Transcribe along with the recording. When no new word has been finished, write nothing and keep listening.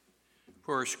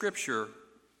For our scripture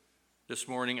this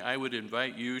morning, I would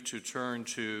invite you to turn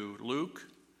to Luke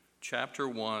chapter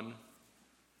 1,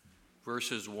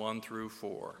 verses 1 through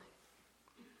 4.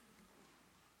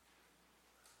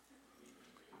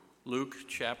 Luke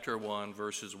chapter 1,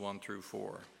 verses 1 through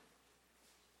 4.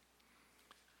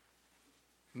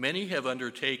 Many have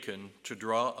undertaken to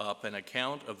draw up an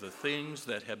account of the things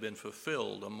that have been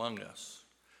fulfilled among us,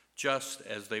 just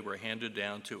as they were handed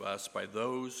down to us by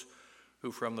those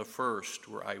who from the first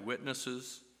were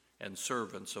eyewitnesses and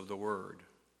servants of the word.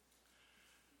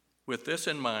 With this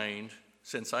in mind,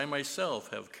 since I myself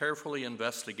have carefully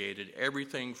investigated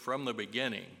everything from the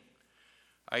beginning,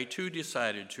 I too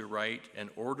decided to write an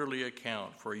orderly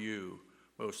account for you,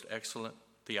 most excellent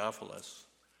Theophilus,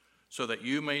 so that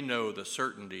you may know the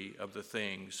certainty of the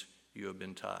things you have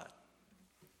been taught.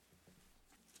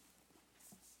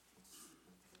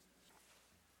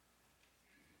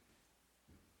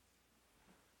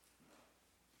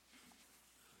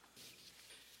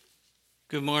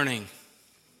 Good morning.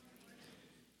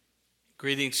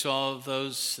 Greetings to all of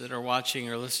those that are watching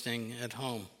or listening at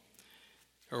home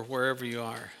or wherever you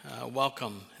are.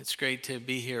 Welcome. It's great to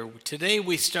be here. Today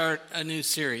we start a new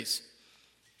series,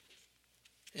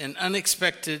 An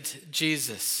Unexpected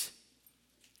Jesus.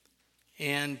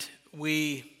 And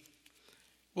we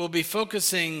will be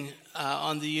focusing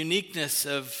on the uniqueness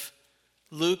of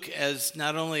Luke as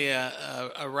not only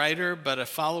a writer but a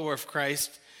follower of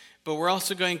Christ. But we're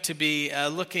also going to be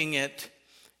looking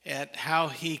at how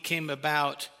he came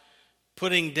about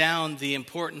putting down the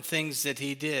important things that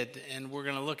he did, and we're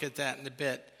going to look at that in a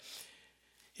bit.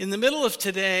 In the middle of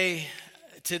today's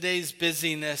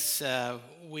busyness,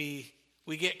 we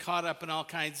get caught up in all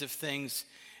kinds of things,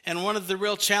 and one of the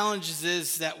real challenges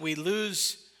is that we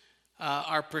lose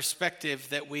our perspective,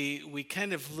 that we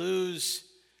kind of lose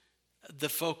the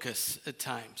focus at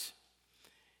times.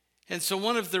 And so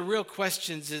one of the real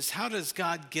questions is, how does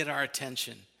God get our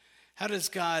attention? How does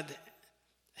God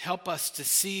help us to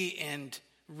see and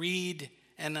read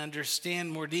and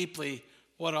understand more deeply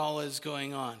what all is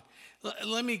going on?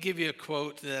 Let me give you a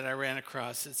quote that I ran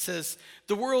across. It says,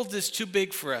 "The world is too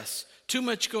big for us, too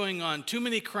much going on, too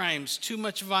many crimes, too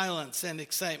much violence and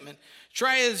excitement.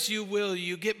 Try as you will,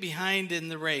 you get behind in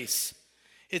the race.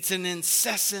 It's an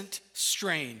incessant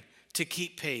strain to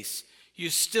keep pace. You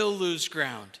still lose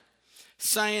ground.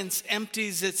 Science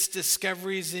empties its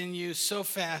discoveries in you so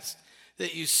fast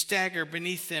that you stagger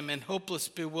beneath them in hopeless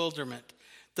bewilderment.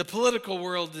 The political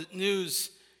world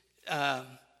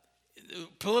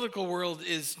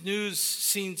is news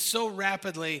seen so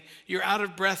rapidly, you're out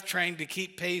of breath trying to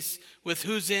keep pace with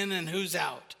who's in and who's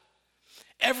out.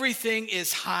 Everything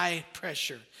is high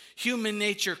pressure. Human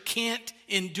nature can't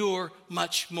endure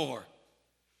much more."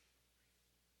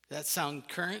 That sound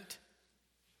current?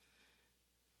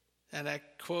 And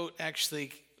that quote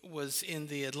actually was in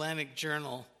the Atlantic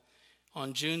Journal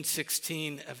on June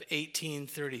 16 of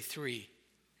 1833.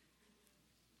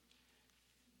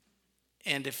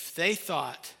 And if they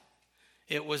thought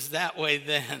it was that way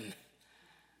then,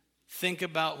 think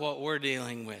about what we're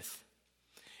dealing with.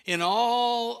 In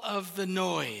all of the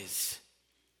noise,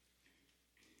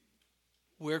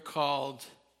 we're called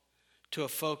to a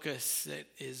focus that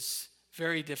is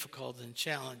very difficult and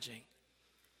challenging.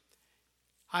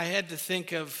 I had to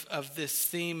think of this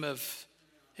theme of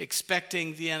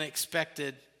expecting the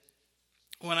unexpected.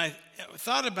 When I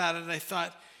thought about it, I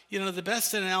thought, the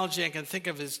best analogy I can think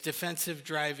of is defensive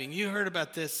driving. You heard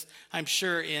about this, I'm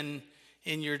sure, in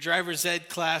your driver's ed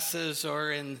classes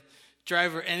or in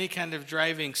any kind of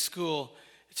driving school.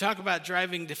 Talk about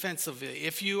driving defensively.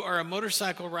 If you are a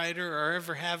motorcycle rider or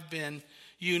ever have been,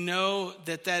 you know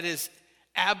that is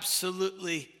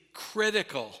absolutely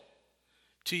critical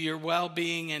to your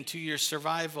well-being and to your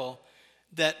survival,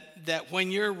 that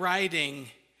when you're riding,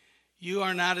 you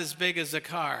are not as big as a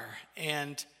car,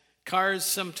 and cars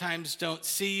sometimes don't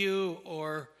see you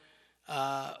or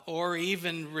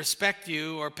even respect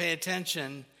you or pay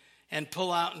attention and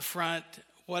pull out in front,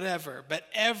 whatever. But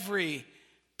every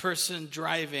person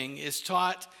driving is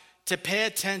taught to pay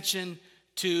attention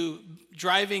to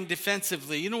driving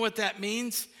defensively. You know what that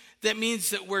means? That means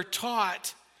that we're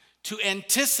taught to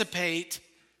anticipate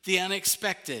the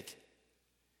unexpected.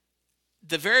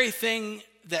 The very thing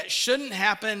that shouldn't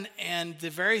happen and the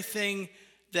very thing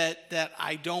that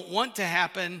I don't want to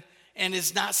happen and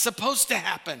is not supposed to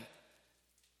happen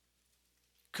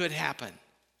could happen.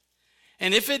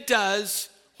 And if it does,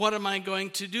 what am I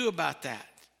going to do about that?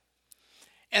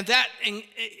 And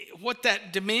what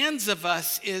that demands of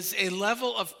us is a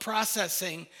level of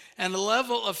processing and a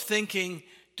level of thinking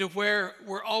to where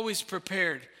we're always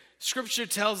prepared. Scripture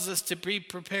tells us to be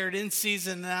prepared in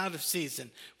season and out of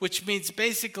season, which means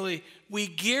basically we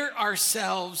gear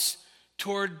ourselves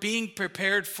toward being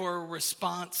prepared for a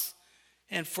response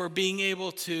and for being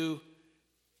able to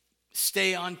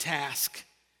stay on task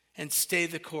and stay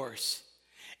the course.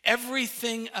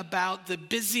 Everything about the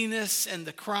busyness and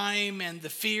the crime and the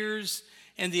fears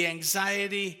and the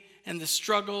anxiety and the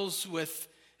struggles with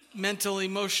mental,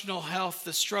 emotional health,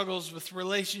 the struggles with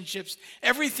relationships,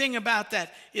 everything about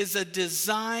that is a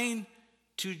design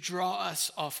to draw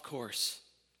us off course.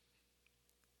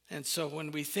 And so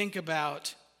when we think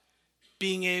about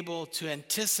being able to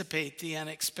anticipate the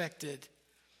unexpected,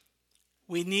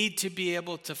 we need to be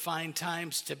able to find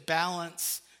times to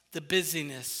balance the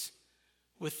busyness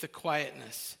with the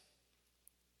quietness.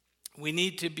 We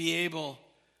need to be able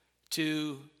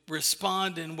to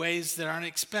respond in ways that aren't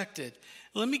expected.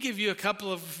 Let me give you a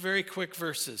couple of very quick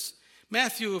verses.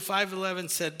 Matthew 5:11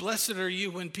 said, "Blessed are you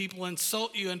when people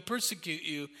insult you and persecute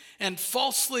you and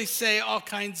falsely say all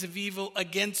kinds of evil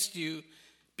against you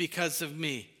because of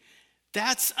me."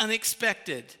 That's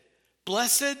unexpected.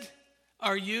 Blessed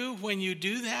are you when you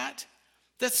do that?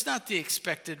 That's not the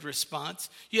expected response.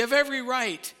 You have every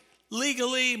right,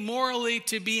 legally, morally,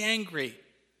 to be angry.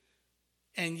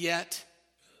 And yet,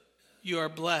 you are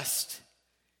blessed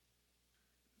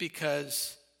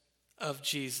because of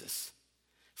Jesus.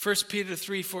 1 Peter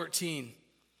 3:14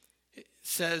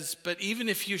 says, "But even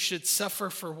if you should suffer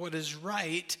for what is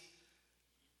right,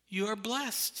 you are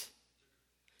blessed.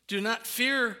 Do not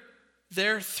fear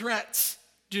their threats.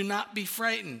 Do not be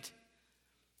frightened."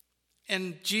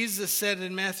 And Jesus said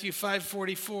in Matthew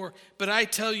 5:44, "But I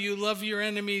tell you, love your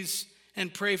enemies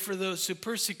and pray for those who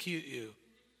persecute you."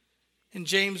 In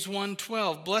James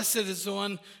 1:12, "Blessed is the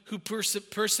one who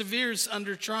perseveres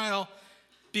under trial,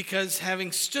 because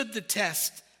having stood the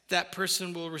test, that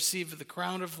person will receive the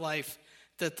crown of life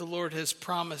that the Lord has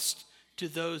promised to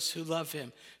those who love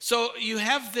him." So you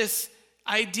have this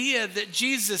idea that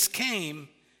Jesus came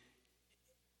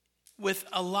with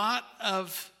a lot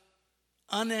of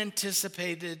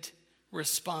unanticipated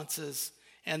responses,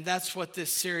 and that's what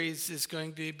this series is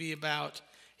going to be about,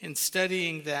 in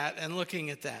studying that and looking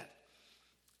at that.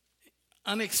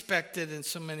 Unexpected in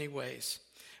so many ways.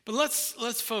 But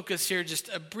let's focus here, just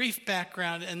a brief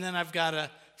background, and then I've got a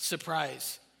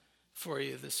surprise for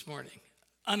you this morning.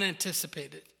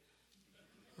 Unanticipated.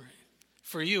 Right.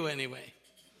 For you anyway.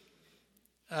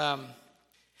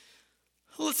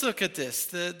 Let's look at this.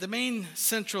 The main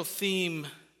central theme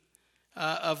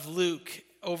of Luke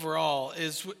overall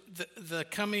is the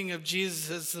coming of Jesus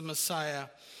as the Messiah,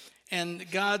 and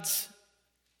God's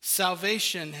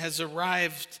salvation has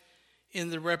arrived in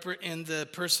the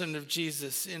person of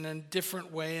Jesus in a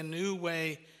different way, a new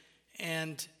way.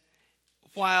 And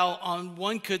while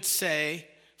one could say,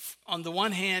 on the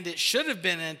one hand, it should have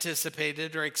been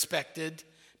anticipated or expected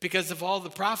because of all the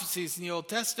prophecies in the Old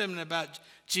Testament about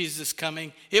Jesus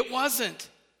coming, it wasn't.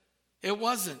 It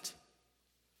wasn't.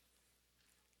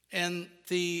 And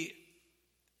the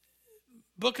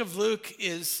book of Luke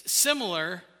is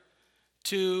similar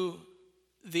to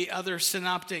the other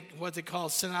synoptic, what they call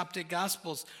synoptic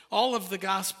gospels. All of the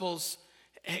gospels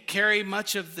carry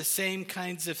much of the same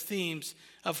kinds of themes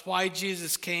of why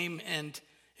Jesus came and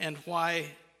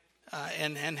why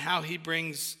and how he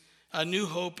brings a new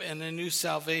hope and a new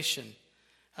salvation.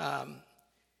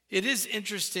 It is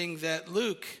interesting that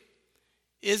Luke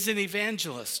is an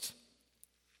evangelist,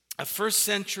 a first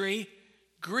century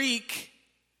Greek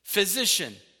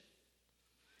physician,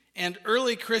 and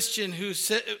early Christian who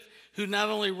not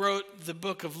only wrote the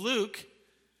book of Luke,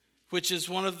 which is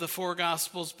one of the four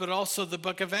Gospels, but also the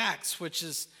book of Acts, which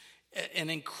is an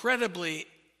incredibly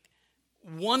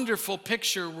wonderful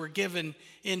picture we're given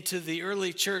into the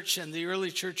early church and the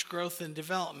early church growth and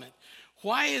development.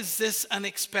 Why is this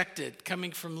unexpected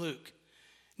coming from Luke?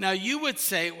 Now you would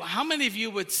say, well, how many of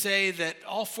you would say that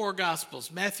all four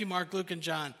Gospels, Matthew, Mark, Luke, and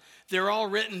John, they're all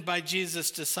written by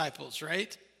Jesus' disciples,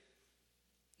 right?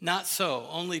 Not so.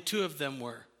 Only two of them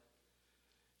were.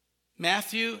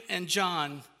 Matthew and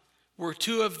John were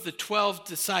two of the 12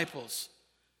 disciples.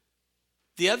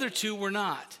 The other two were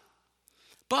not.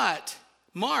 But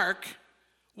Mark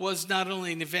was not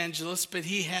only an evangelist, but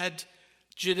he had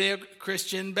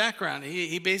Judeo-Christian background.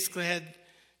 He basically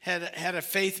had a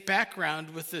faith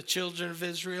background with the children of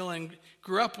Israel and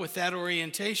grew up with that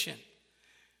orientation.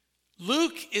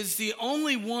 Luke is the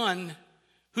only one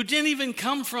who didn't even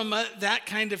come from that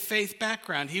kind of faith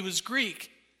background. He was Greek.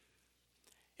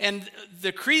 And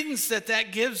the credence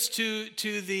that gives to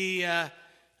the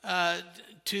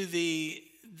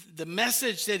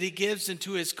message that he gives and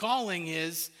to his calling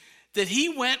is that he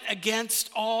went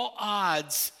against all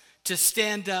odds to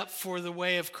stand up for the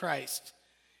way of Christ.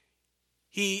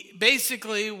 He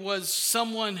basically was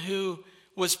someone who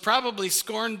was probably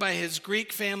scorned by his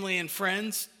Greek family and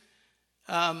friends.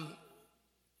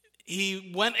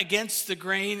 He went against the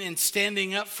grain in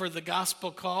standing up for the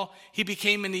gospel call. He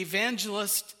became an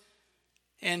evangelist,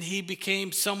 and he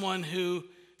became someone who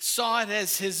saw it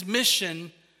as his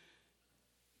mission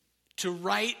to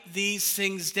write these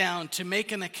things down, to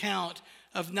make an account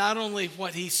of not only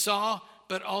what he saw,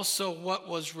 but also what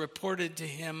was reported to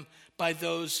him by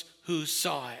those who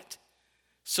saw it.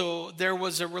 So there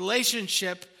was a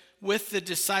relationship with the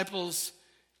disciples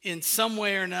in some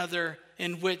way or another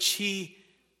in which he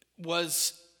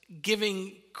was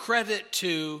giving credit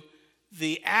to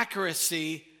the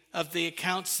accuracy of the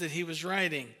accounts that he was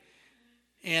writing.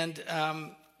 And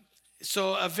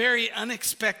so a very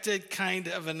unexpected kind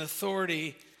of an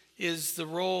authority is the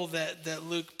role that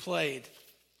Luke played.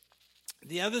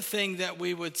 The other thing that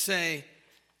we would say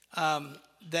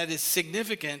that is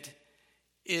significant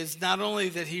is not only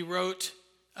that he wrote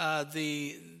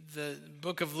the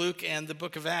book of Luke and the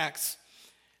book of Acts,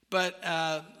 but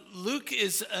Luke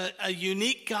is a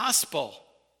unique gospel.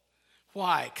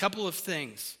 Why? A couple of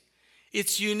things.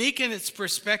 It's unique in its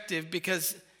perspective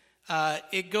because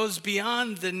it goes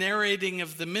beyond the narrating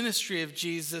of the ministry of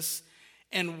Jesus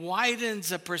and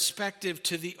widens a perspective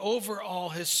to the overall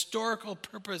historical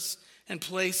purpose and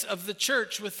place of the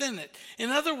church within it. In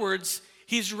other words,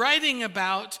 he's writing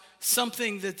about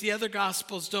something that the other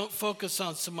gospels don't focus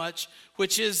on so much,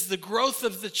 which is the growth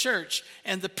of the church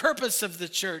and the purpose of the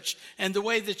church and the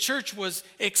way the church was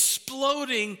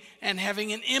exploding and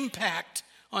having an impact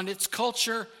on its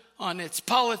culture, on its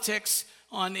politics,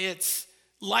 on its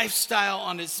lifestyle,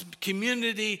 on its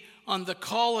community, on the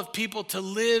call of people to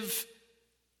live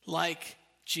like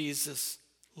Jesus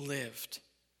lived.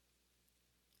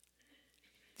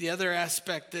 The other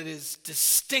aspect that is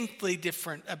distinctly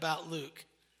different about Luke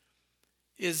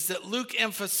is that Luke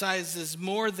emphasizes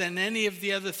more than any of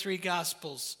the other three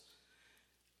gospels.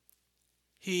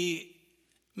 He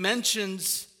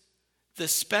mentions the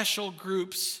special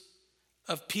groups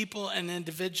of people and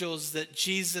individuals that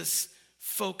Jesus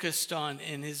focused on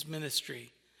in his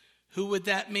ministry. Who would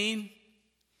that mean?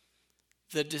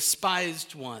 The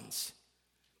despised ones.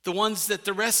 The ones that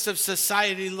the rest of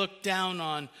society looked down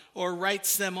on or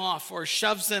writes them off or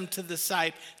shoves them to the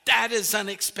side. That is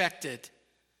unexpected.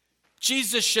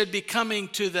 Jesus should be coming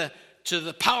to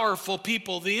the powerful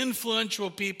people, the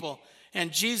influential people.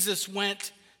 And Jesus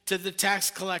went to the tax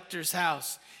collector's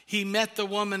house. He met the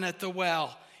woman at the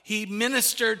well. He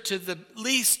ministered to the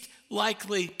least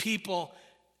likely people.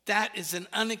 That is an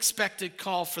unexpected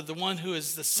call for the one who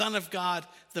is the Son of God,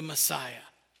 the Messiah.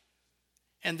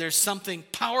 And there's something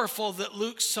powerful that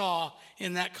Luke saw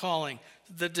in that calling.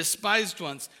 The despised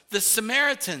ones, the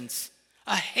Samaritans,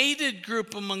 a hated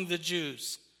group among the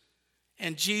Jews.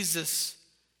 And Jesus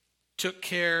took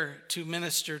care to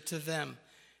minister to them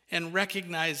and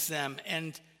recognize them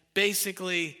and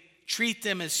basically treat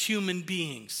them as human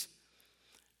beings.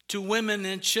 To women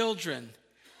and children,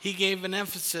 he gave an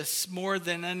emphasis more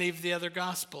than any of the other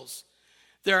gospels.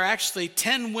 There are actually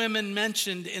 10 women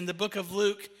mentioned in the book of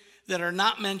Luke that are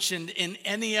not mentioned in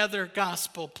any other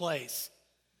gospel place.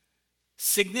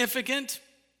 Significant?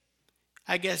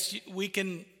 I guess we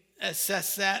can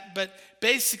assess that, but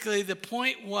basically the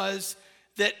point was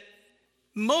that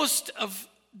most of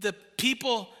the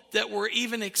people that were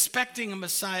even expecting a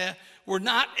Messiah were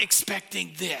not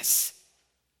expecting this.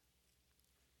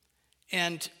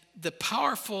 And the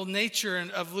powerful nature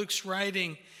of Luke's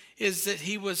writing is that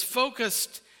he was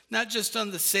focused not just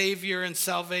on the Savior and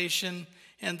salvation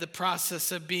and the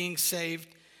process of being saved,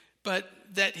 but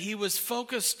that he was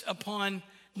focused upon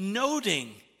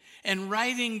noting and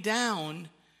writing down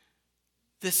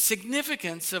the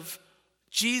significance of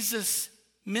Jesus'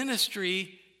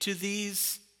 ministry to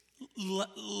these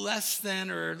less than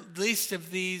or least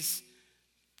of these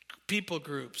people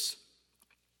groups.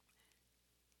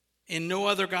 In no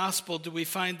other gospel do we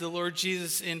find the Lord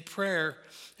Jesus in prayer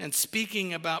and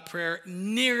speaking about prayer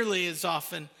nearly as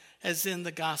often as in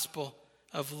the Gospel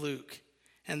of Luke.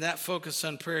 And that focus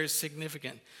on prayer is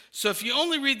significant. So if you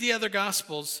only read the other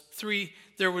Gospels, 3,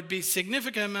 there would be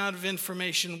significant amount of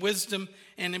information, wisdom,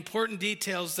 and important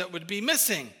details that would be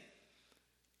missing.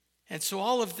 And so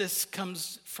all of this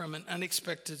comes from an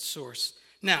unexpected source.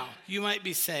 Now, you might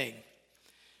be saying,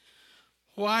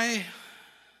 why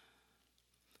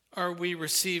are we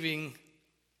receiving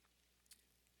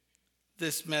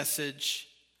this message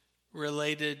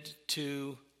related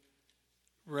to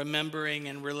remembering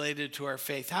and related to our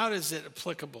faith? How is it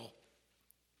applicable?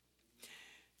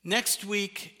 Next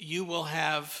week, you will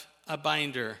have a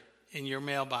binder in your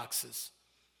mailboxes.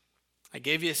 I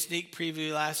gave you a sneak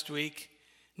preview last week.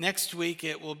 Next week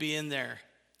it will be in there.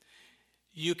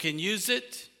 You can use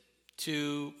it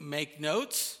to make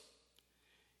notes.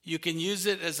 You can use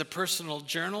it as a personal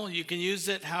journal. You can use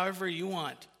it however you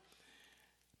want.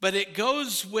 But it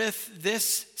goes with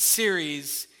this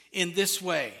series in this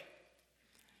way.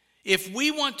 If we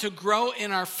want to grow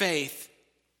in our faith,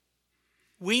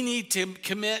 we need to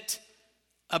commit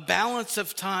a balance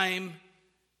of time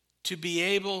to be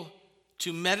able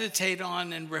to meditate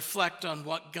on and reflect on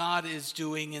what God is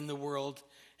doing in the world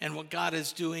and what God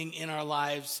is doing in our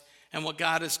lives and what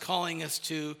God is calling us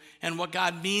to and what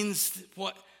God means,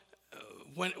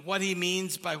 what he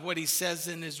means by what he says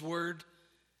in his word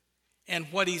and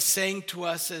what he's saying to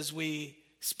us as we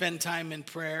spend time in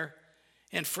prayer,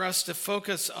 and for us to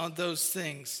focus on those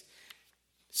things.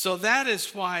 So that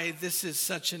is why this is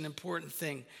such an important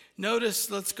thing. Notice,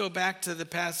 let's go back to the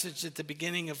passage at the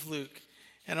beginning of Luke.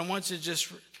 And I want to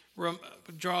just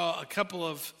draw a couple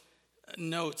of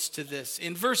notes to this.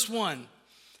 In verse 1,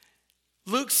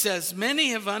 Luke says, many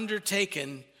have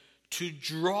undertaken to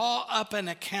draw up an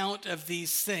account of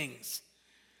these things.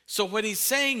 So what he's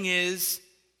saying is,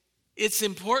 it's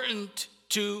important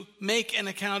to make an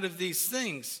account of these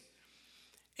things.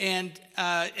 And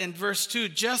in verse 2,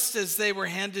 just as they were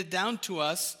handed down to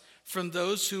us from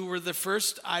those who were the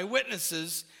first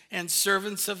eyewitnesses and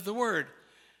servants of the word.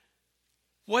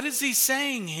 What is he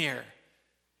saying here?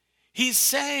 He's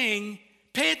saying,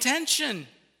 pay attention,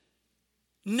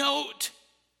 note,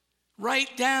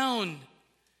 write down.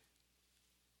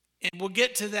 And we'll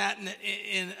get to that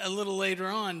in a little later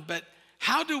on. But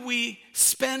how do we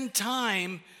spend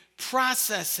time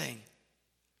processing?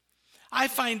 I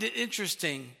find it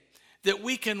interesting that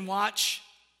we can watch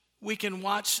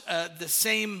the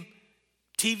same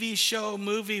TV show,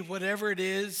 movie, whatever it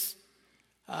is.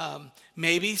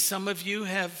 Maybe some of you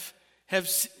have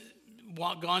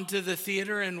gone to the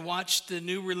theater and watched the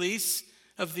new release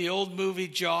of the old movie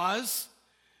Jaws,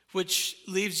 which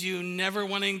leaves you never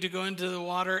wanting to go into the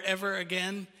water ever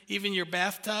again, even your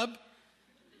bathtub.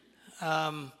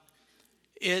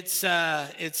 It's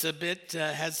a bit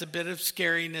has a bit of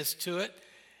scariness to it.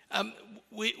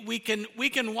 We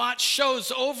can watch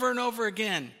shows over and over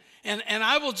again, and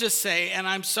I will just say, and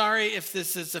I'm sorry if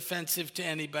this is offensive to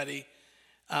anybody,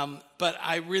 but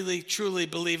I really truly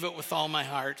believe it with all my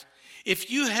heart.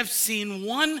 If you have seen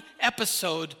one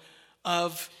episode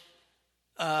of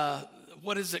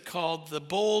what is it called, The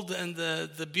Bold and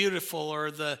the Beautiful,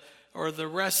 or the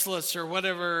Restless, or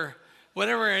whatever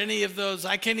any of those,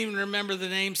 I can't even remember the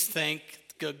names, thank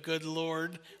good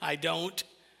Lord, I don't.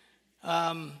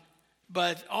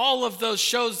 But all of those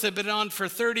shows have been on for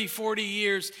 30, 40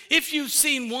 years. If you've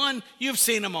seen one, you've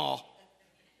seen them all.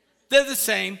 They're the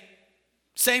same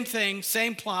thing,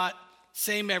 same plot,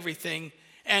 same everything.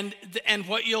 And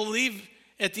what you'll leave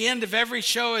at the end of every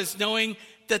show is knowing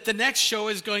that the next show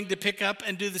is going to pick up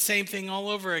and do the same thing all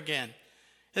over again.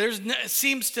 There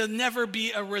seems to never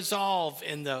be a resolve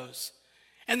in those.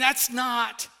 And that's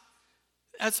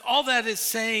all that is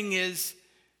saying is,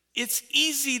 it's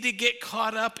easy to get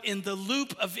caught up in the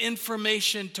loop of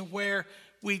information to where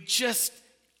we just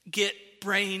get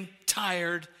brain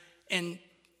tired and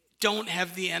don't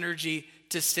have the energy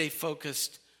to stay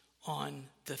focused on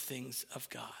the things of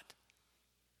God.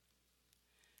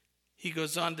 He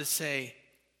goes on to say,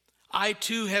 I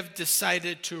too have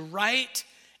decided to write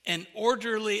an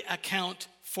orderly account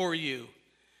for you.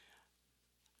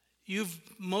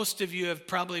 Most of you have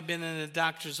probably been in a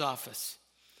doctor's office.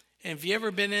 And have you ever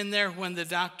been in there when the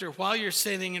doctor, while you're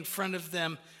sitting in front of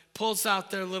them, pulls out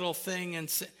their little thing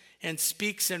and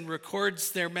speaks and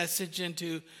records their message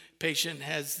into, patient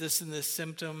has this and this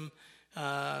symptom,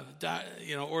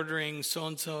 ordering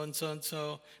so-and-so and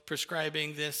so-and-so,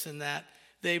 prescribing this and that.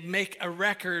 They make a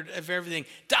record of everything.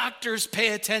 Doctors pay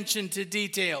attention to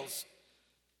details,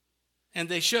 and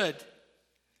they should.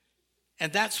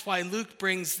 And that's why Luke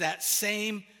brings that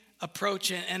same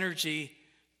approach and energy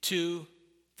to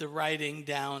the writing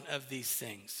down of these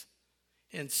things.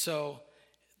 And so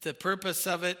the purpose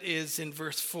of it is in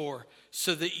verse 4,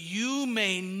 so that you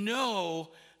may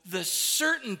know the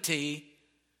certainty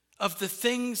of the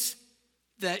things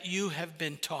that you have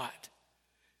been taught.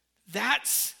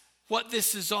 That's what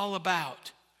this is all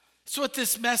about. That's what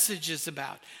this message is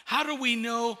about. How do we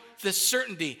know the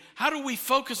certainty? How do we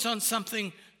focus on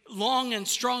something long and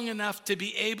strong enough to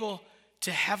be able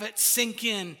to have it sink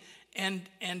in and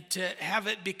to have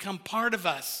it become part of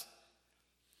us?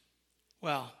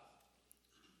 Well,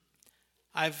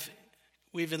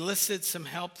 we've enlisted some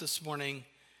help this morning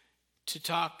to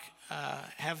talk,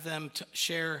 have them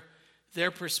share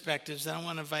their perspectives. I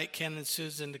want to invite Ken and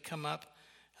Susan to come up.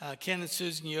 Ken and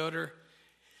Susan Yoder.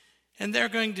 And they're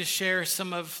going to share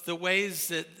some of the ways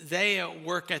that they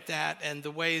work at that and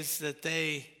the ways that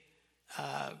they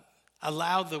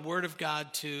allow the Word of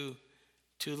God to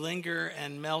linger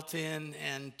and melt in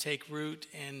and take root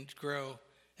and grow,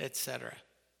 etc.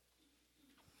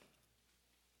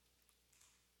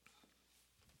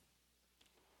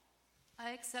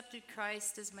 I accepted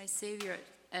Christ as my Savior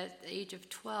at the age of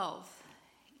 12,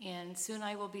 and soon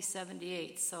I will be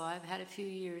 78, so I've had a few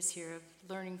years here of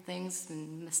learning things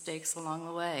and mistakes along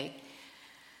the way.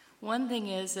 One thing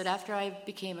is that after I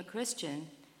became a Christian,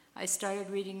 I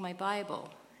started reading my Bible,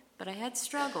 but I had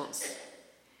struggles.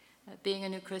 Being a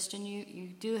new Christian, you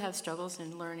do have struggles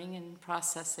in learning and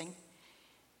processing.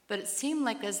 But it seemed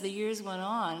like as the years went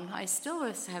on, I still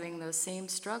was having those same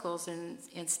struggles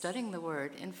in studying the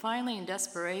Word. And finally, in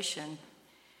desperation,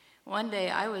 one day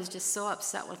I was just so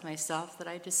upset with myself that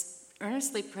I just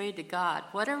earnestly prayed to God,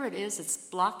 whatever it is that's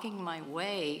blocking my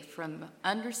way from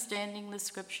understanding the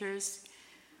Scriptures,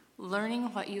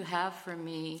 learning what you have for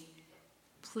me,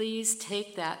 please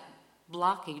take that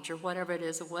blockage or whatever it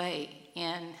is away.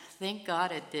 And thank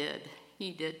God it did.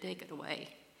 He did take it away.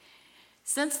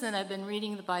 Since then, I've been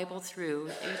reading the Bible through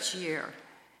each year.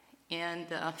 And,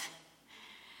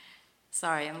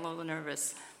 sorry, I'm a little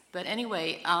nervous. But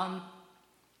anyway,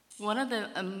 one of the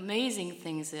amazing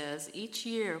things is each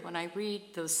year when I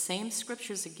read those same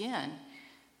scriptures again,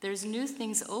 there's new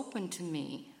things open to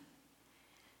me.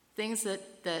 Things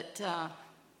that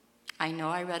I know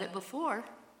I read it before,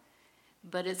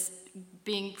 but it's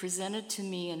being presented to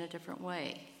me in a different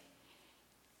way.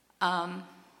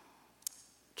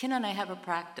 Ken and I have a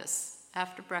practice.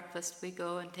 After breakfast, we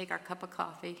go and take our cup of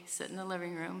coffee, sit in the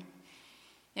living room,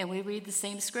 and we read the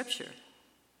same scripture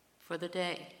for the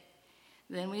day.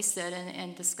 Then we sit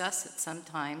and discuss it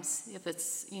sometimes if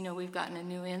it's, we've gotten a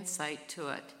new insight to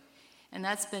it. And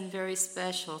that's been very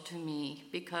special to me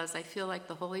because I feel like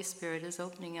the Holy Spirit is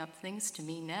opening up things to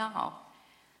me now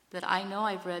that I know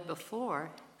I've read before,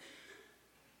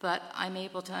 but I'm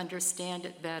able to understand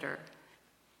it better.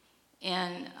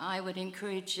 And I would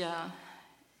encourage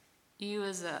you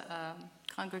as a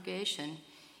congregation,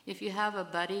 if you have a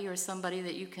buddy or somebody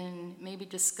that you can maybe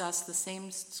discuss the same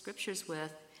scriptures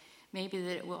with, maybe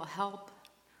that it will help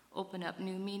open up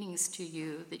new meanings to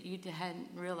you that you hadn't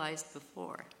realized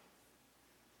before.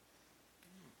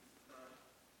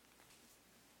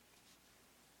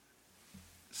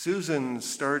 Susan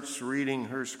starts reading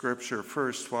her scripture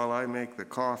first while I make the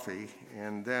coffee,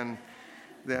 and then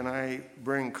I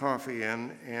bring coffee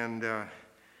in, and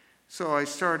so I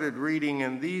started reading,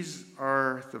 and these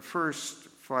are the first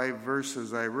 5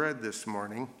 verses I read this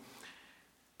morning.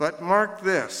 But mark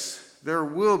this, there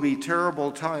will be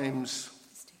terrible times.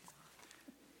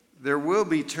 There will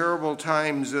be terrible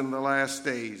times in the last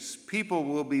days. People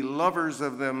will be lovers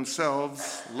of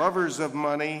themselves, lovers of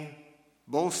money,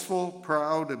 boastful,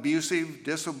 proud, abusive,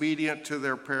 disobedient to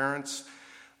their parents,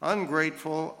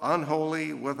 ungrateful,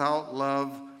 unholy, without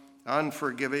love,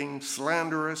 unforgiving,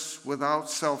 slanderous, without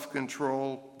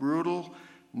self-control, brutal,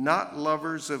 not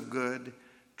lovers of good,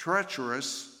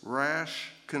 treacherous, rash,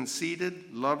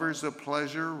 conceited, lovers of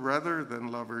pleasure rather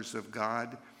than lovers of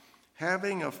God,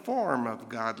 having a form of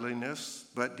godliness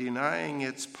but denying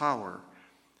its power,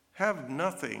 have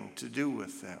nothing to do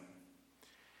with them.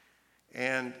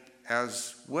 And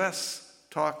as Wes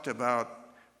talked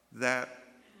about that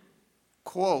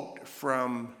quote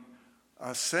from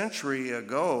a century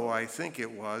ago, I think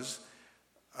it was,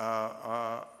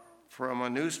 from a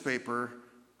newspaper,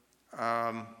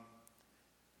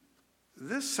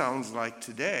 this sounds like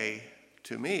today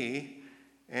to me,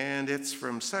 and it's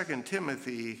from 2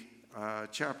 Timothy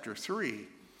chapter 3.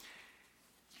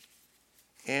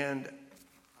 And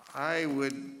I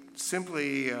would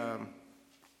simply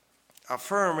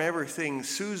affirm everything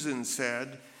Susan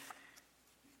said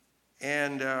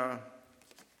and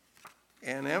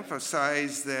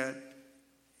emphasize that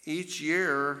each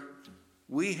year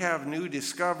we have new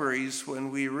discoveries when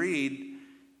we read,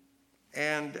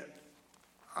 and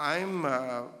I'm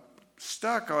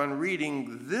stuck on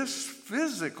reading this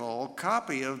physical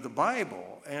copy of the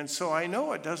Bible, and so I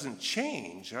know it doesn't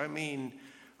change. I mean,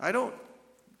 I don't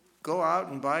go out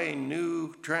and buy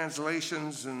new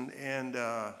translations and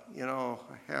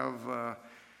have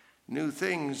new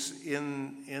things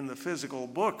in the physical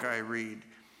book I read.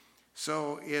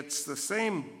 So it's the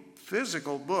same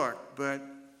physical book, but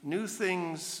new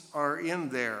things are in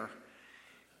there.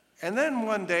 And then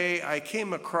one day I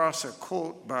came across a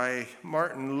quote by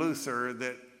Martin Luther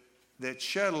that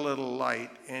shed a little light.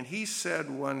 And he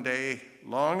said one day,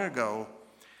 long ago,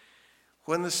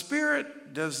 When the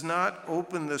Spirit does not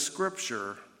open the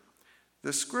Scripture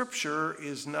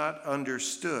is not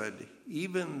understood,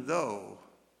 even though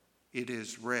it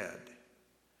is read.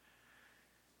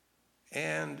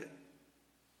 And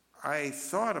I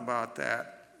thought about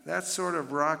that. That sort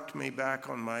of rocked me back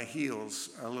on my heels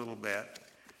a little bit.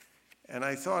 And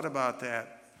I thought about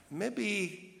that.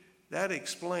 Maybe that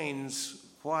explains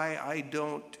why I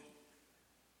don't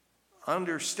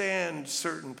understand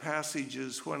certain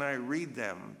passages when I read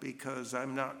them, because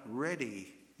I'm not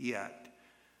ready yet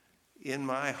in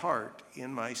my heart,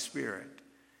 in my spirit.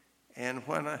 And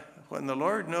when the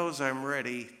Lord knows I'm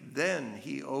ready, then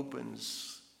he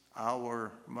opens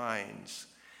our minds.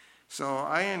 So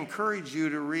I encourage you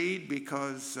to read,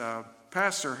 because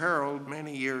Pastor Harold,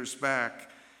 many years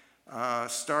back,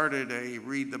 started a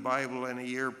Read the Bible in a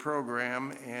Year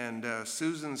program, and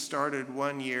Susan started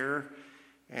one year,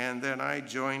 and then I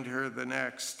joined her the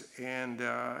next, and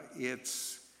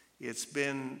it's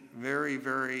been very,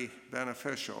 very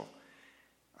beneficial.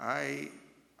 I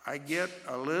get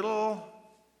a little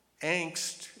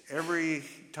angst every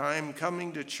time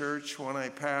coming to church when I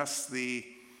pass the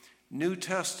New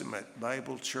Testament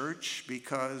Bible church,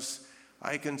 because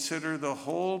I consider the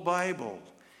whole Bible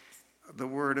the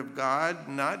Word of God,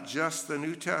 not just the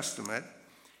New Testament.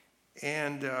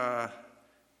 And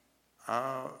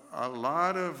a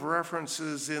lot of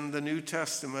references in the New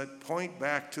Testament point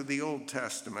back to the Old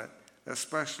Testament,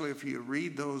 especially if you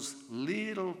read those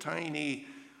little tiny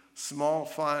small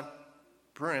font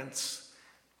prints,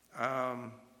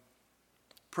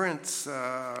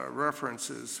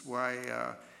 references.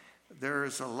 Why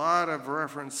there's a lot of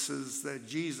references that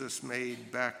Jesus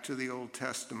made back to the Old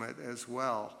Testament as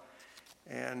well.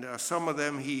 And some of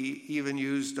them he even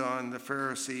used on the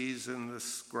Pharisees and the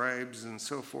scribes and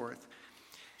so forth.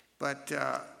 But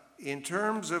in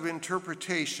terms of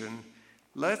interpretation,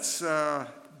 let's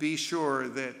be sure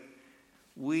that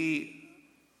we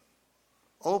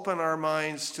open our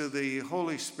minds to the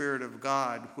Holy Spirit of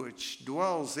God, which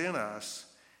dwells in us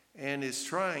and is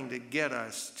trying to get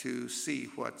us to see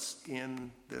what's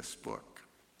in this book.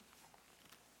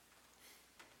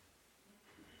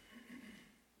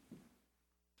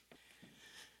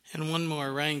 And one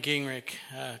more, Ryan Gingrich,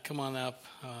 come on up,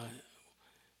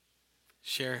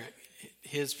 share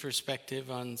his perspective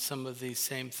on some of these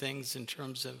same things in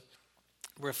terms of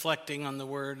reflecting on the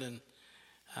Word, and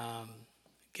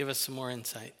give us some more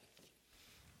insight.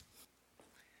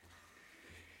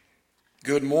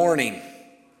 Good morning.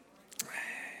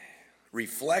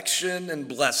 Reflection and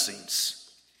blessings.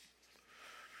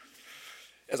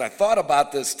 As I thought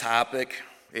about this topic,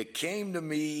 it came to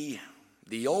me,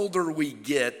 the older we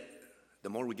get, the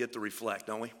more we get to reflect,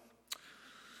 don't we?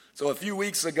 So a few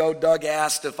weeks ago, Doug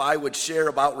asked if I would share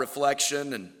about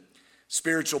reflection and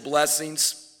spiritual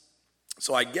blessings.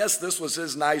 So I guess this was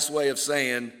his nice way of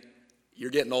saying,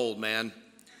 you're getting old, man.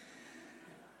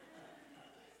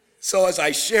 So as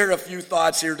I share a few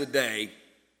thoughts here today,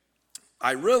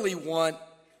 I really want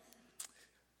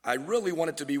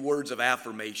it to be words of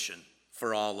affirmation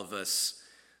for all of us,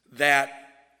 that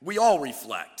we all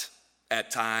reflect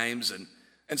at times, and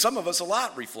some of us a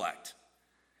lot reflect.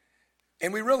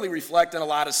 And we really reflect in a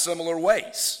lot of similar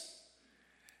ways.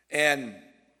 And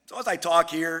so as I talk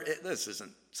here, this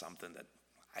isn't something that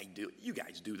I do. You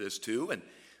guys do this too. And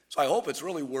so I hope it's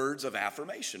really words of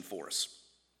affirmation for us.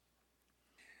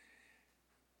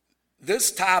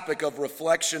 This topic of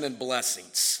reflection and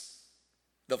blessings,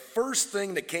 the first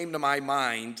thing that came to my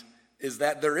mind is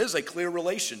that there is a clear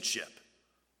relationship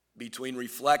between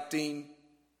reflecting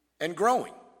and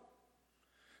growing.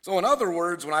 So in other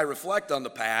words, when I reflect on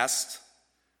the past,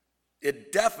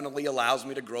 it definitely allows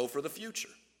me to grow for the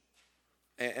future.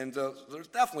 And there's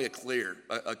definitely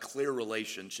a clear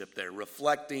relationship there,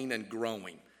 reflecting and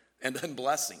growing, and then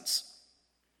blessings.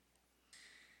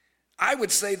 I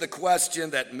would say the question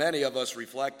that many of us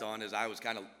reflect on, as I was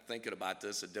kind of thinking about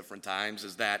this at different times,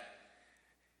 is that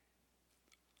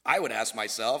I would ask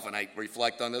myself, and I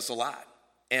reflect on this a lot,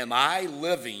 am I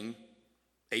living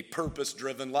a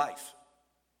purpose-driven life?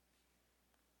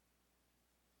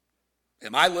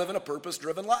 Am I living a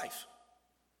purpose-driven life?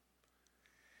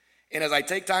 And as I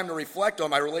take time to reflect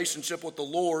on my relationship with the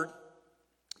Lord,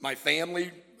 my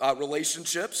family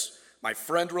relationships, my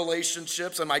friend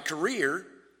relationships, and my career,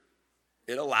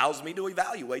 it allows me to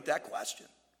evaluate that question.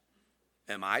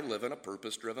 Am I living a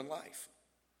purpose-driven life?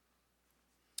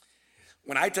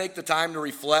 When I take the time to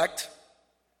reflect,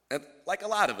 and like a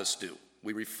lot of us do,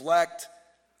 we reflect,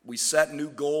 we set new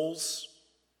goals,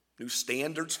 new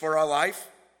standards for our life,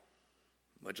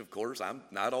 which of course I'm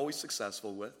not always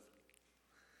successful with.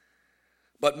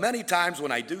 But many times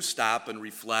when I do stop and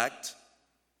reflect,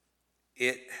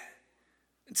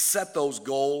 set those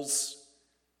goals,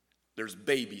 there's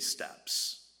baby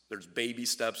steps. There's baby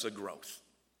steps of growth.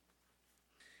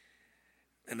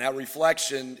 And that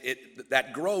reflection,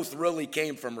 that growth really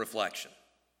came from reflection.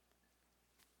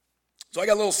 So I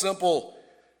got a little simple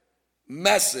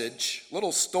message,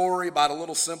 little story about a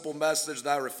little simple message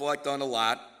that I reflect on a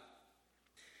lot.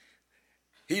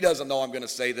 He doesn't know I'm going to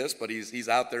say this, but he's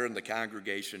out there in the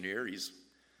congregation here.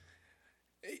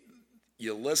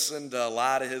 You listen to a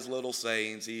lot of his little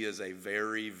sayings. He is a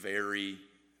very, very,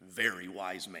 very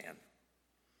wise man.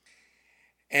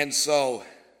 And so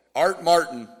Art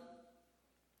Martin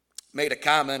made a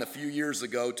comment a few years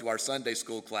ago to our Sunday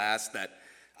school class that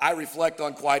I reflect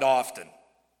on quite often.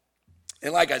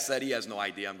 And like I said, he has no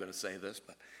idea I'm going to say this,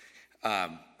 but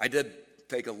I did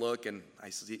take a look, and I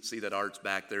see that Art's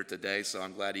back there today, so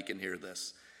I'm glad he can hear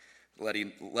this. Let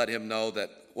him know that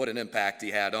what an impact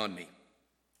he had on me.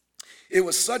 It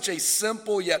was such a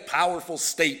simple yet powerful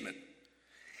statement.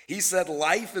 He said,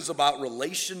 life is about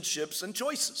relationships and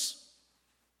choices.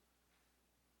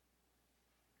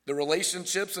 The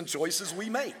relationships and choices we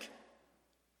make.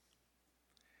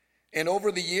 And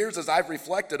over the years, as I've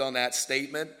reflected on that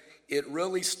statement, it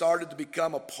really started to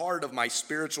become a part of my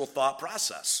spiritual thought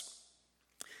process.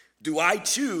 Do I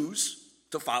choose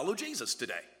to follow Jesus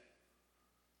today?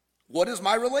 What is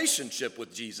my relationship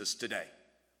with Jesus today?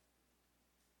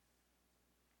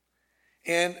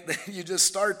 And you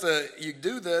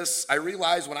do this. I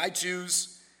realize when I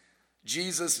choose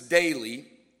Jesus daily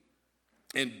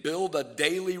and build a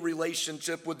daily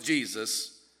relationship with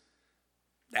Jesus,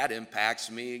 that impacts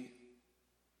me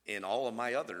in all of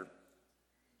my other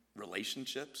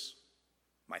relationships,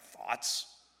 my thoughts.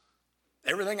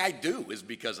 Everything I do is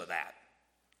because of that.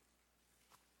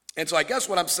 And so I guess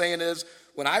what I'm saying is,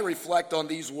 when I reflect on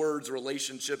these words,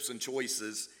 relationships and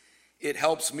choices, it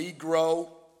helps me grow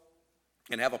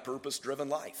and have a purpose-driven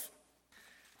life.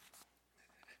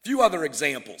 A few other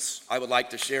examples I would like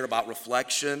to share about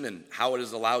reflection and how it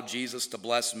has allowed Jesus to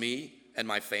bless me and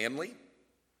my family.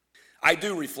 I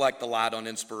do reflect a lot on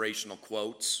inspirational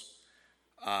quotes.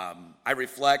 I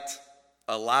reflect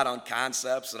a lot on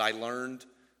concepts that I learned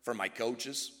from my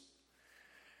coaches.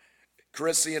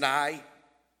 Chrissy and I,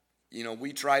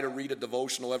 we try to read a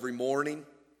devotional every morning.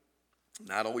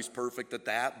 Not always perfect at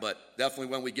that, but definitely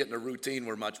when we get in a routine,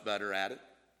 we're much better at it.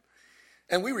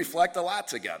 And we reflect a lot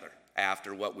together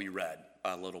after what we read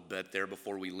a little bit there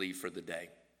before we leave for the day.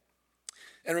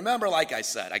 And remember, like I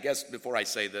said, I guess before I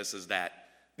say this, is that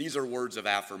these are words of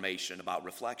affirmation about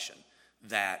reflection,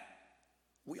 that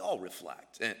we all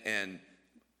reflect. And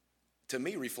to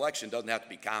me, reflection doesn't have to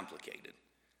be complicated.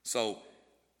 So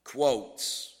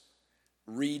quotes,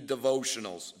 read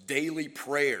devotionals, daily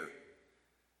prayer,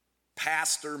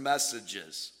 pastor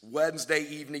messages, Wednesday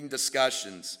evening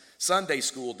discussions, Sunday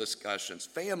school discussions,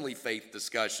 family faith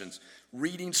discussions,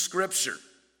 reading scripture.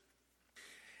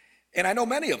 And I know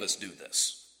many of us do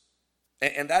this.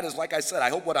 And that is, like I said, I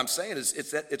hope what I'm saying is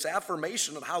it's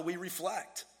affirmation of how we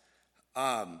reflect.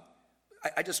 I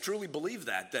just truly believe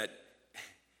that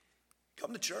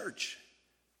come to church,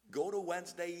 go to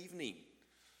Wednesday evening,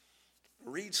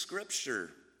 read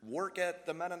scripture, work at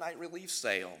the Mennonite Relief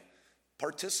Sale,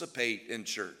 participate in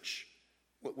church.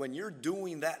 When you're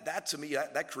doing that to me,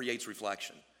 that creates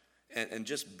reflection and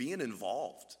just being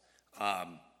involved.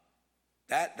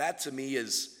 That to me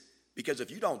is, because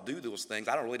if you don't do those things,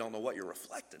 I really don't know what you're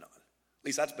reflecting on. At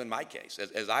least that's been my case.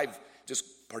 As I've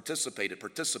just participated,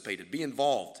 be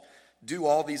involved, do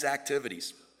all these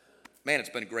activities. Man, it's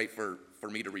been great for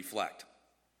me to reflect.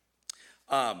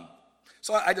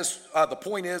 So the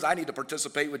point is, I need to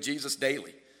participate with Jesus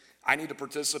daily. I need to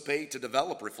participate to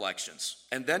develop reflections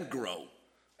and then grow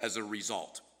as a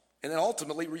result, and then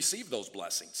ultimately receive those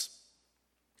blessings.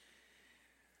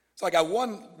 So I got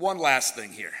one last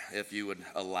thing here, if you would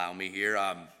allow me here.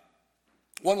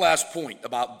 One last point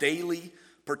about daily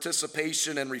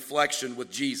participation and reflection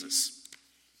with Jesus.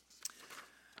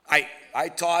 I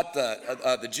taught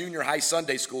the junior high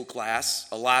Sunday school class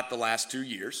a lot the last 2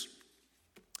 years.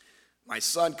 My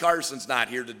son Carson's not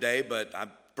here today, but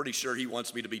I'm pretty sure he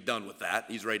wants me to be done with that.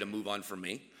 He's ready to move on from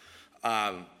me.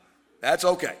 That's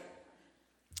okay.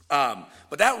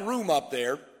 But that room up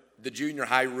there, the junior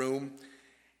high room,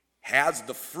 has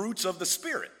the fruits of the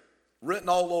Spirit written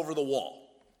all over the wall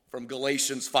from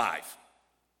Galatians 5.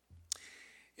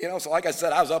 So like I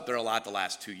said, I was up there a lot the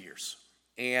last 2 years.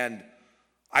 And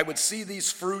I would see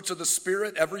these fruits of the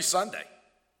Spirit every Sunday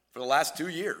for the last 2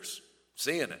 years,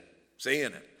 seeing it.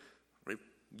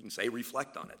 You can say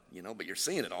reflect on it, but you're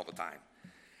seeing it all the time.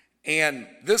 And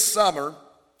this summer,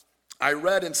 I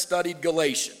read and studied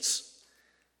Galatians.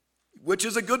 which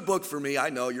is a good book for me. I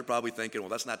know you're probably thinking, well,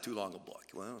 that's not too long a book.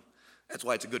 Well, that's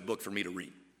why it's a good book for me to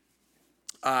read.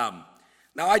 Now,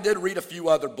 I did read a few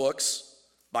other books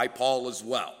by Paul as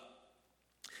well.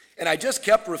 And I just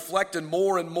kept reflecting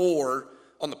more and more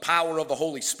on the power of the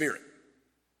Holy Spirit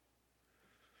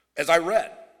as I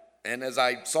read and as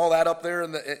I saw that up there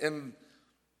in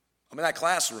that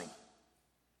classroom.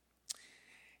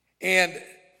 And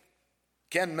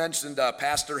Ken mentioned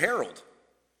Pastor Harold,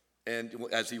 and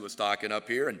as he was talking up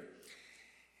here, and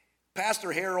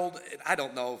Pastor Harold, I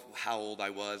don't know how old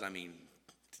I was. I mean,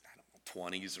 I don't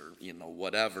know, 20s or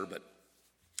whatever, but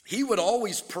he would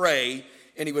always pray,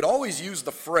 and he would always use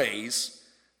the phrase,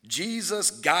 "Jesus,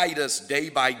 guide us day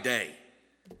by day."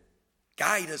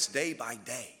 Guide us day by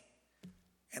day.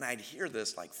 And I'd hear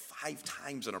this like 5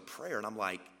 times in a prayer, and I'm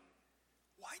like,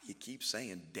 why do you keep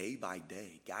saying day by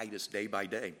day? Guide us day by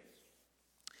day.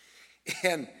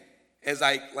 And as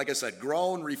I, like I said,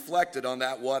 grown, reflected on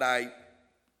that,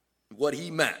 what he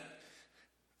meant.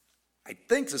 I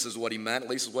think this is what he meant, at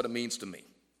least is what it means to me.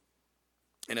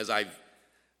 And as I've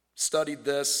studied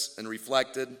this and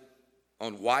reflected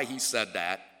on why he said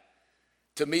that,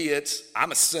 to me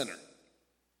I'm a sinner.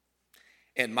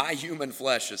 And my human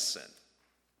flesh has sinned.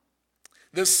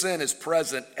 This sin is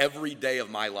present every day of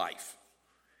my life.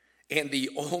 And the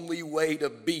only way to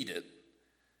beat it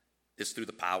is through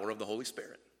the power of the Holy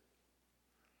Spirit.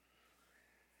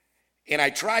 And I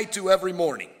try to every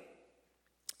morning,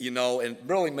 and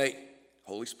really make,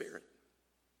 Holy Spirit,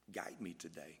 guide me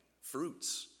today.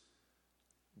 Fruits,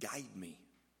 guide me.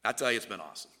 I tell you, it's been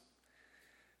awesome.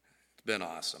 It's been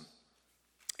awesome.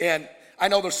 And I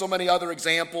know there's so many other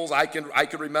examples I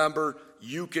could remember,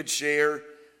 you could share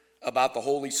about the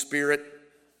Holy Spirit,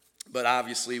 but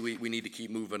obviously we need to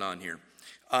keep moving on here.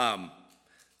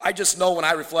 I just know when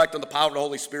I reflect on the power of the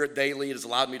Holy Spirit daily, it has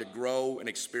allowed me to grow and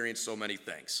experience so many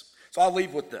things. So I'll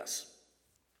leave with this,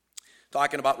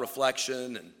 talking about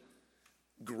reflection and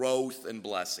growth and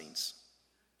blessings.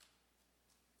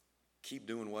 Keep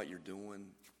doing what you're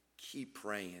doing. Keep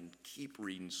praying. Keep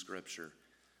reading Scripture.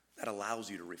 That allows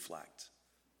you to reflect.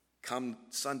 Come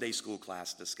Sunday school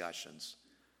class discussions.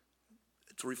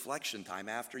 It's reflection time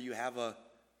after you have a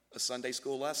Sunday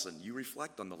school lesson. You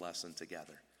reflect on the lesson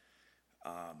together.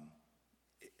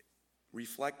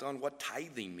 Reflect on what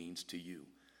tithing means to you.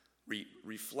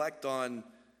 Reflect on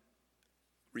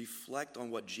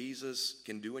what Jesus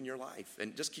can do in your life,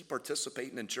 and just keep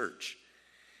participating in church.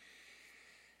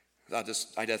 I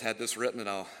just had this written, and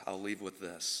I'll leave with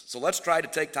this. So let's try to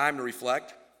take time to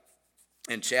reflect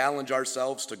and challenge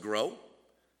ourselves to grow,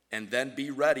 and then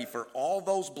be ready for all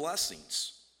those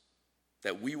blessings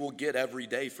that we will get every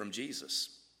day from Jesus.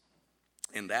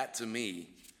 And that, to me,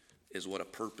 is what a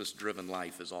purpose-driven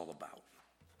life is all about.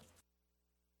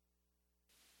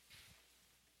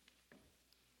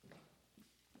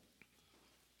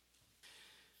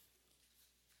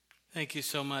 Thank you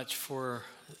so much for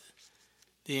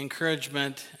the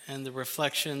encouragement and the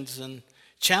reflections and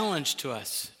challenge to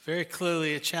us. Very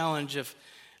clearly a challenge of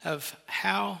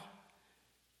how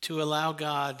to allow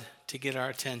God to get our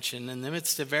attention. In the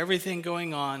midst of everything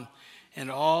going on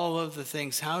and all of the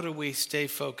things, how do we stay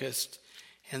focused?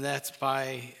 And that's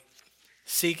by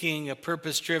seeking a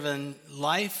purpose-driven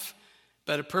life,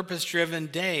 but a purpose-driven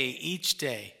day each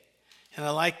day. And I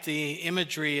like the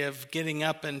imagery of getting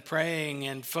up and praying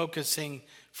and focusing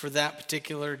for that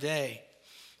particular day.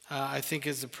 I think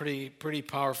is a pretty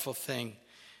powerful thing.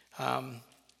 I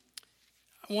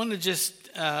want to just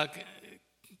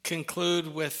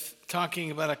conclude with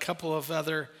talking about a couple of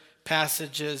other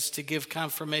passages to give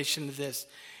confirmation to this.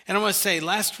 And I want to say,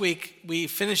 last week we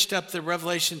finished up the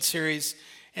Revelation series,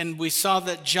 and we saw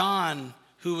that John,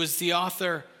 who was the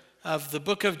author of the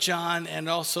book of John and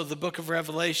also the book of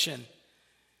Revelation,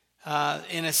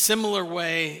 in a similar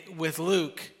way with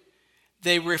Luke,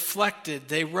 they reflected,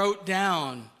 they wrote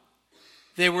down,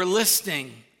 they were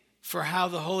listening for how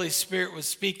the Holy Spirit was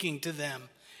speaking to them,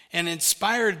 and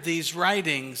inspired these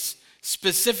writings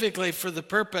specifically for the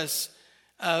purpose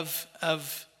of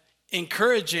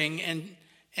encouraging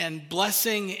and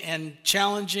blessing and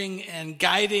challenging and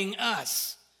guiding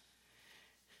us.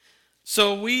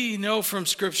 So we know from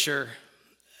Scripture,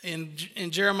 in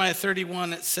Jeremiah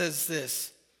 31, it says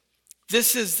this: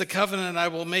 "This is the covenant I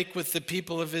will make with the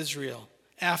people of Israel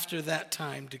after that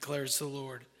time, declares the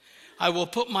Lord. I will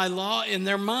put my law in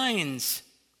their minds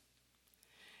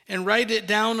and write it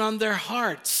down on their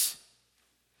hearts.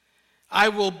 I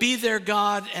will be their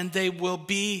God, and they will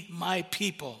be my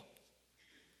people."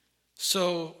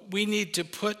 So we need to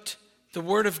put the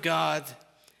Word of God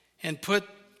and put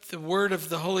the Word of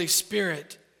the Holy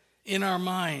Spirit in our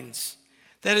minds.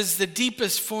 That is the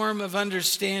deepest form of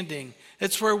understanding.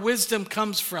 It's where wisdom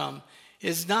comes from,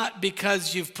 is not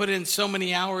because you've put in so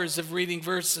many hours of reading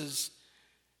verses,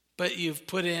 but you've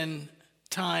put in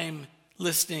time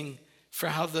listening for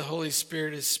how the Holy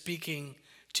Spirit is speaking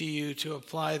to you to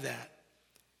apply that.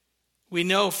 We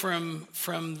know from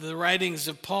the writings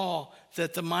of Paul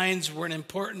that the minds were an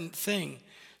important thing.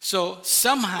 So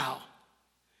somehow,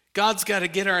 God's got to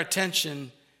get our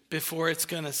attention before it's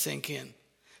going to sink in.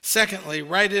 Secondly,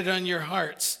 write it on your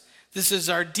hearts. This is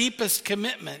our deepest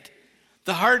commitment.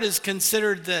 The heart is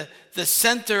considered the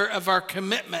center of our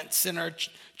commitments and our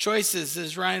choices,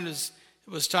 as Ryan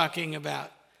was talking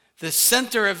about. The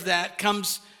center of that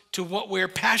comes to what we're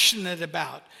passionate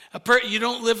about. You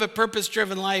don't live a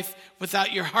purpose-driven life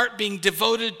without your heart being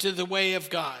devoted to the way of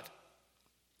God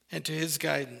and to his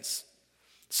guidance.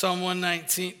 Psalm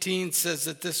 119 says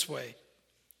it this way: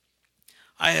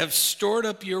 I have stored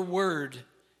up your word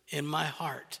in my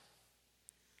heart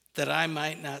that I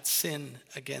might not sin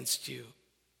against you.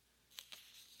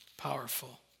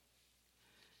 Powerful.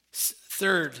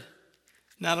 Third,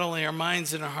 not only our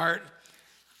minds and our heart,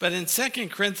 but in 2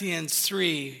 Corinthians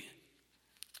 3,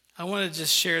 I want to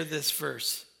just share this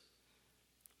verse.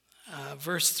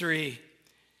 Verse 3,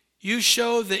 you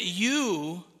show that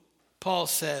you, Paul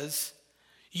says,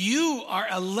 you are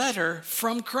a letter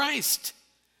from Christ,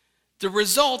 the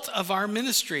result of our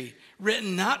ministry,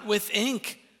 written not with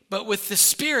ink, but with the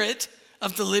Spirit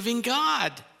of the living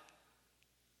God.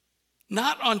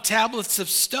 Not on tablets of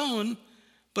stone,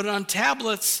 but on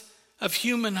tablets of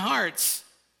human hearts.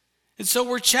 And so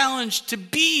we're challenged to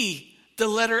be the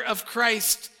letter of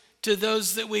Christ to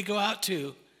those that we go out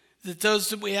to, that those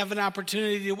that we have an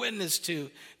opportunity to witness to,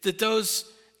 that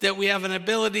those that we have an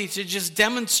ability to just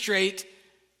demonstrate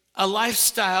a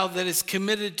lifestyle that is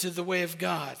committed to the way of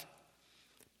God.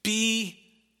 Be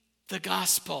the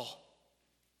gospel.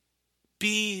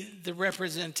 Be the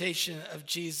representation of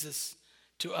Jesus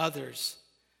to others.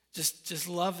 Just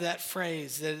love that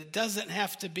phrase, that it doesn't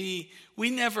have to be, we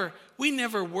never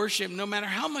worship, no matter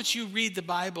how much you read the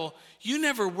Bible, you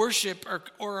never worship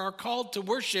or are called to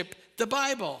worship the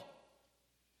Bible.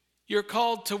 You're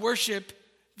called to worship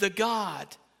the God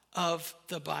of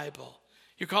the Bible.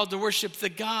 You're called to worship the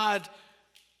God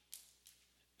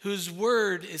whose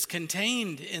word is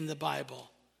contained in the Bible.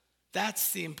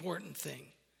 That's the important thing.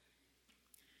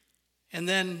 And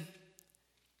then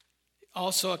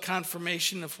also a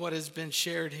confirmation of what has been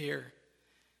shared here.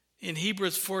 In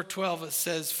Hebrews 4:12 it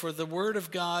says, for the word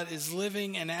of God is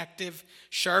living and active,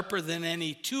 sharper than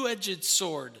any two-edged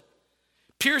sword,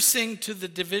 piercing to the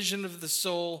division of the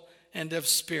soul and of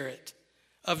spirit,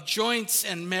 of joints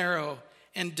and marrow,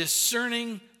 and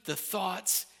discerning the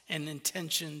thoughts and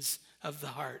intentions of the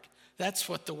heart. That's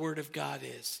what the word of God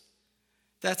is.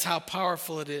 That's how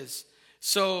powerful it is.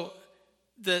 So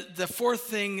the fourth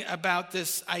thing about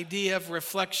this idea of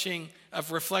reflection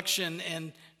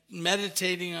and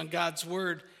meditating on God's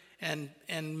word and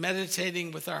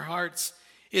meditating with our hearts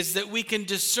is that we can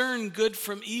discern good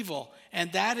from evil.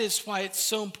 And that is why it's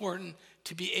so important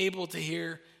to be able to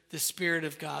hear the Spirit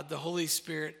of God, the Holy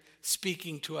Spirit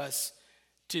speaking to us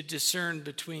to discern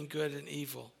between good and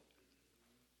evil.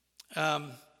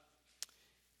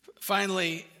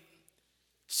 Finally,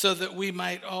 so that we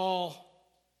might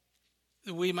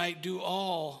do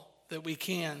all that we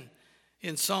can.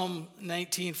 In Psalm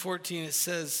 19:14 it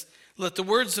says, let the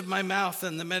words of my mouth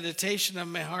and the meditation of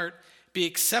my heart be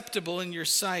acceptable in your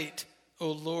sight,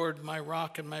 O Lord, my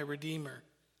rock and my redeemer.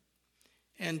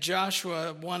 And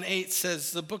Joshua 1:8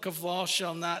 says, the book of law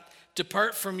shall not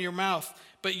depart from your mouth,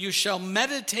 but you shall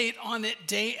meditate on it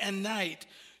day and night,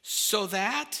 so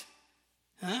that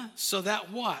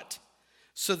what?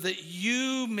 So that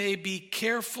you may be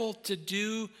careful to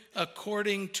do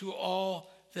according to all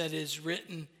that is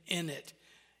written in it.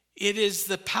 It is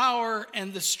the power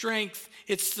and the strength.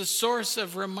 It's the source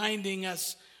of reminding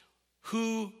us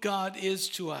who God is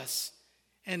to us.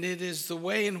 And it is the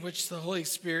way in which the Holy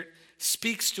Spirit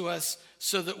speaks to us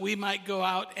so that we might go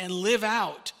out and live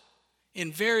out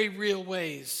in very real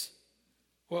ways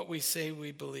what we say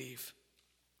we believe.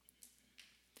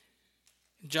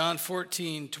 John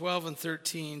 14:12 and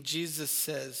 13, Jesus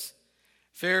says,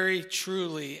 very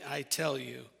truly I tell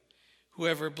you,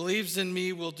 whoever believes in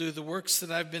me will do the works that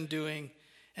I've been doing,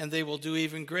 and they will do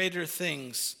even greater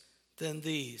things than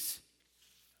these.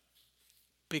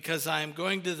 Because I am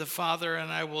going to the Father,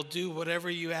 and I will do whatever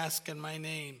you ask in my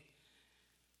name.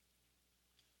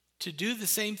 To do the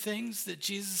same things that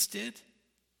Jesus did?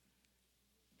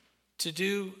 To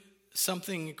do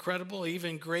something incredible,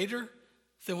 even greater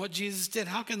than what Jesus did?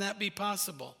 How can that be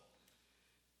possible?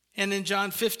 And in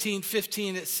John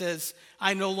 15:15 it says,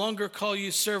 I no longer call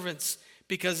you servants,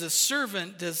 because a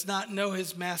servant does not know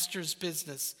his master's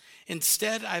business.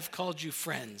 Instead, I've called you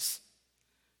friends.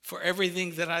 For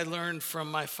everything that I learned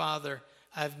from my Father,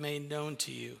 I've made known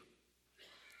to you.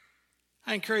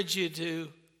 I encourage you to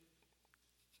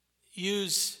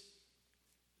use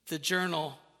the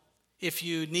journal if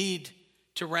you need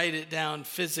to write it down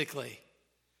physically.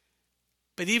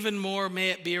 But even more,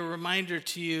 may it be a reminder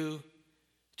to you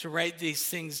to write these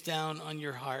things down on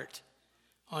your heart,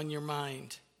 on your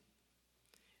mind.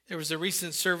 There was a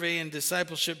recent survey in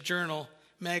Discipleship Journal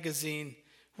magazine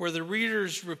where the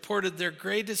readers reported their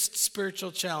greatest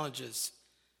spiritual challenges.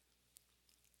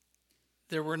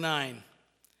 There were 9.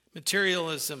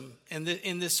 Materialism,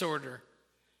 in this order.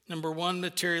 Number 1,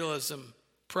 materialism,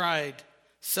 pride,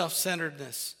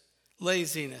 self-centeredness,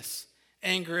 laziness,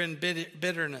 anger and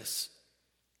bitterness.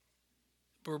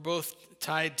 Were both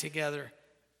tied together.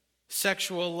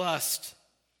 Sexual lust,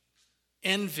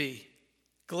 envy,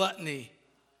 gluttony,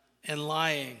 and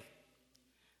lying.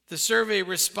 The survey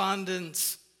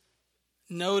respondents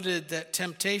noted that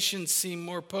temptations seemed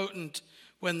more potent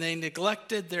when they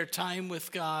neglected their time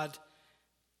with God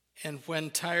and when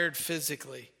tired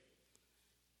physically.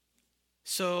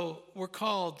 So we're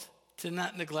called to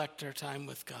not neglect our time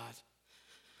with God,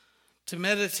 to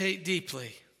meditate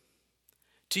deeply,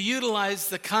 to utilize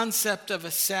the concept of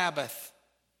a Sabbath,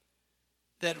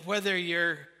 that whether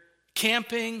you're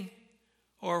camping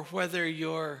or whether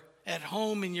you're at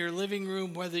home in your living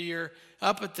room, whether you're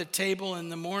up at the table in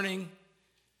the morning,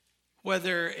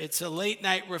 whether it's a late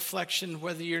night reflection,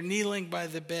 whether you're kneeling by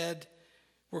the bed,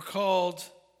 we're called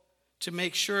to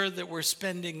make sure that we're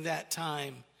spending that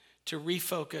time to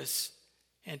refocus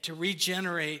and to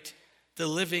regenerate the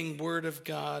living Word of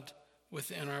God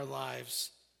within our lives.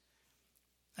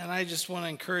 And I just want to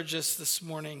encourage us this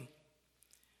morning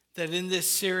that in this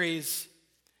series,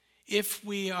 if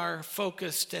we are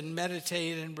focused and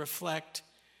meditate and reflect,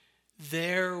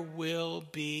 there will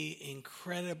be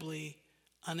incredibly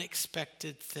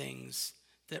unexpected things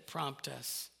that prompt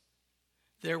us.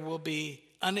 There will be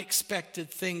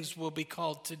unexpected things we'll be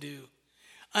called to do.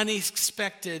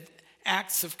 Unexpected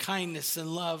acts of kindness and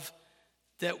love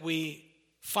that we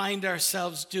find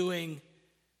ourselves doing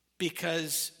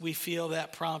because we feel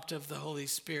that prompt of the Holy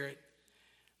Spirit.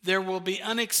 There will be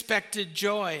unexpected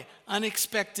joy,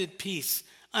 unexpected peace,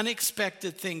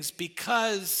 unexpected things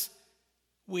because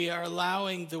we are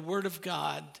allowing the Word of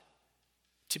God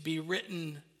to be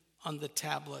written on the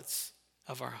tablets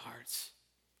of our hearts.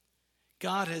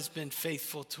 God has been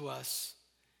faithful to us.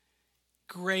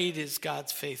 Great is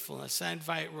God's faithfulness. I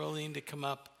invite Rolene to come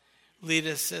up, lead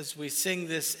us as we sing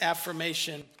this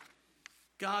affirmation.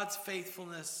 God's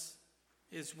faithfulness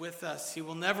is with us. He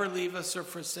will never leave us or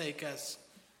forsake us,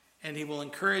 and He will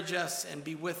encourage us and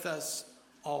be with us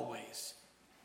always.